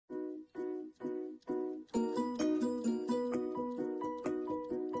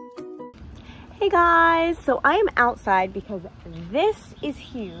Hey guys, so I am outside because this is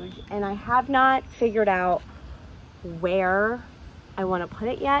huge and I have not figured out where I want to put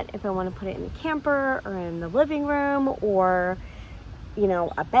it yet. If I want to put it in the camper or in the living room or, you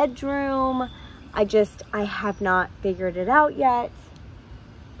know, a bedroom. I have not figured it out yet,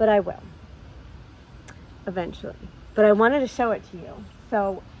 but I will eventually. But I wanted to show it to you.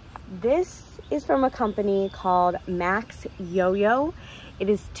 So this is from a company called MAXYOYO. It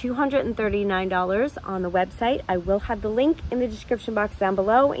is $239 on the website. I will have the link in the description box down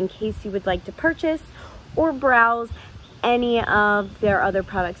below in case you would like to purchase or browse any of their other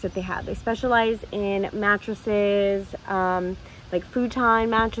products that they have. They specialize in mattresses, like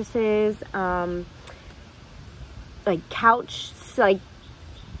futon mattresses, like couch, like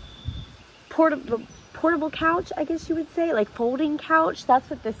portable couch, I guess you would say, like folding couch. That's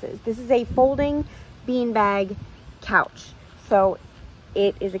what this is. This is a folding beanbag couch. So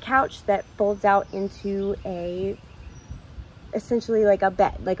it is a couch that folds out into essentially like a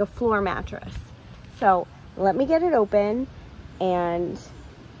bed, like a floor mattress. So let me get it open and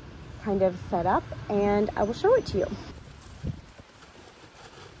kind of set up and I will show it to you.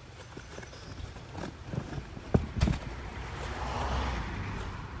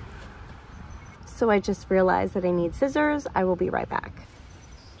 So I just realized that I need scissors. I will be right back.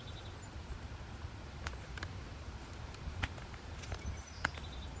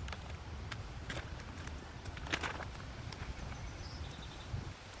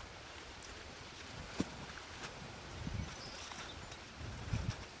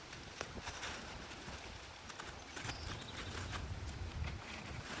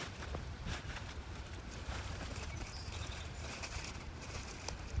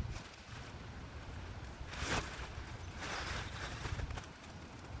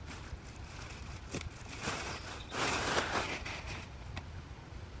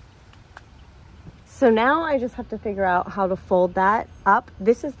 So now I just have to figure out how to fold that up.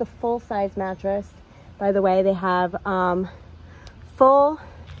 This is the full size mattress. By the way, they have full,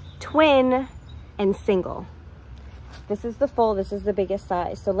 twin, and single. This is the full, this is the biggest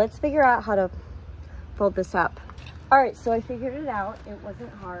size. So let's figure out how to fold this up. All right, so I figured it out. It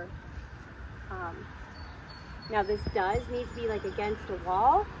wasn't hard. Now this does need to be like against a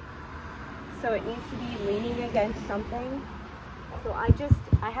wall. So it needs to be leaning against something. So I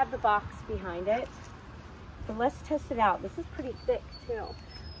have the box behind it. So let's test it out. This is pretty thick too.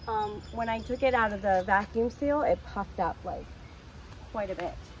 When I took it out of the vacuum seal, it puffed up like quite a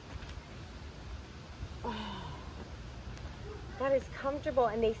bit. Oh, that is comfortable.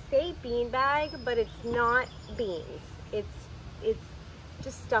 And they say beanbag, but it's not beans. It's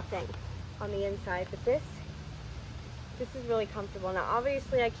just stuffing on the inside. But this is really comfortable. Now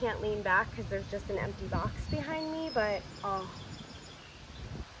obviously I can't lean back because there's just an empty box behind me, but oh.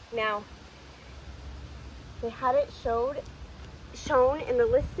 Now, they had it shown in the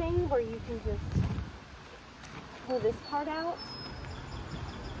listing where you can just pull this part out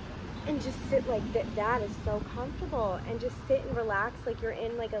and just sit like that. That is so comfortable, and just sit and relax like you're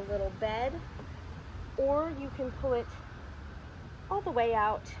in like a little bed, or you can pull it all the way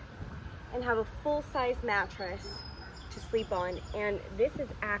out and have a full-size mattress to sleep on. And this is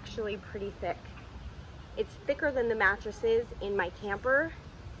actually pretty thick. It's thicker than the mattresses in my camper.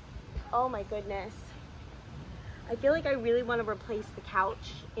 Oh my goodness. I feel like I really want to replace the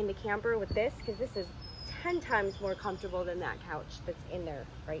couch in the camper with this, because this is 10 times more comfortable than that couch that's in there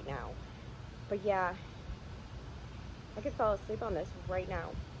right now. But yeah, I could fall asleep on this right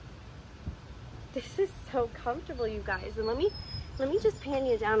now. This is so comfortable, you guys. And let me just pan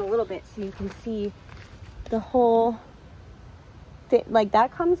you down a little bit so you can see the whole thing. Like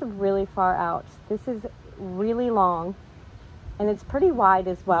that comes really far out. This is really long and it's pretty wide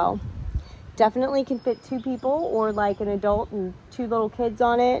as well. Definitely can fit 2 people or like an adult and 2 little kids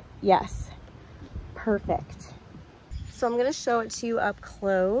on it. Yes, perfect. So I'm gonna show it to you up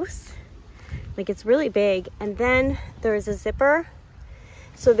close. Like it's really big. And then there's a zipper.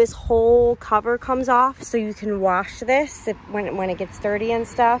 So this whole cover comes off so you can wash this when it gets dirty and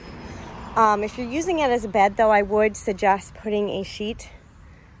stuff. If you're using it as a bed though, I would suggest putting a sheet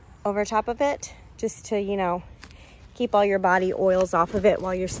over top of it just to, you know, keep all your body oils off of it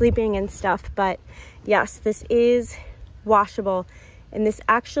while you're sleeping and stuff. But yes, this is washable, and this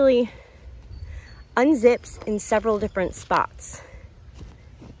actually unzips in several different spots.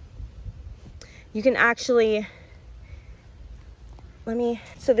 You can actually,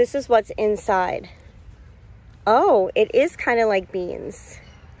 so this is what's inside. Oh, it is kind of like beans,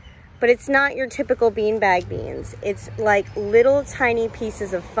 but it's not your typical beanbag beans. It's like little tiny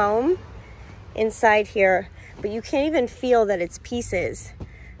pieces of foam inside here, but you can't even feel that it's pieces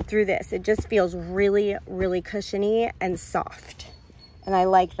through this. It just feels really, really cushiony and soft. And I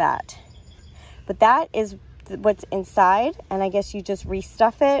like that. But that is what's inside. And I guess you just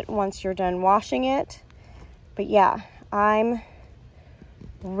restuff it once you're done washing it. But yeah, I'm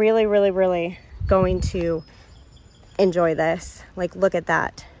really, really, really going to enjoy this. Like, look at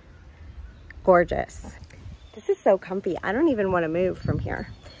that. Gorgeous. This is so comfy. I don't even want to move from here.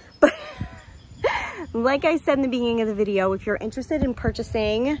 But like I said in the beginning of the video, if you're interested in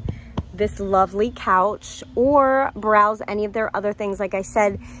purchasing this lovely couch or browse any of their other things, like I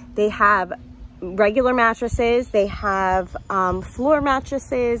said, they have regular mattresses, they have floor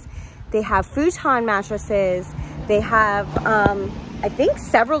mattresses, they have futon mattresses, they have I think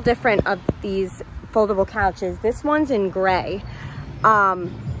several different of these foldable couches. This one's in gray, but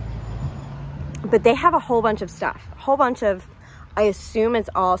they have a whole bunch of stuff, a whole bunch of, I assume it's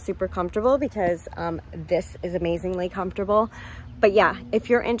all super comfortable because this is amazingly comfortable. But yeah, if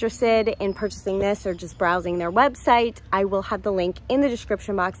you're interested in purchasing this or just browsing their website, I will have the link in the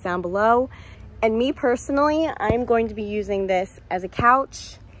description box down below. And me personally, I'm going to be using this as a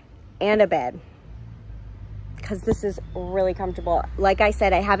couch and a bed because this is really comfortable. Like I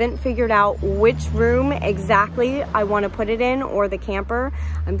said, I haven't figured out which room exactly I want to put it in, or the camper.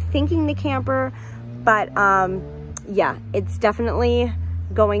 I'm thinking the camper, but yeah, it's definitely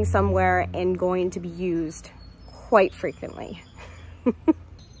going somewhere and going to be used quite frequently.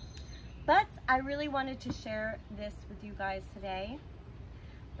 But I really wanted to share this with you guys today.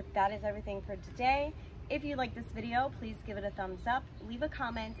 But that is everything for today. If you like this video, please give it a thumbs up, leave a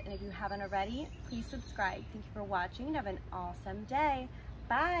comment, and if you haven't already, please subscribe. Thank you for watching and have an awesome day.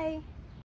 Bye.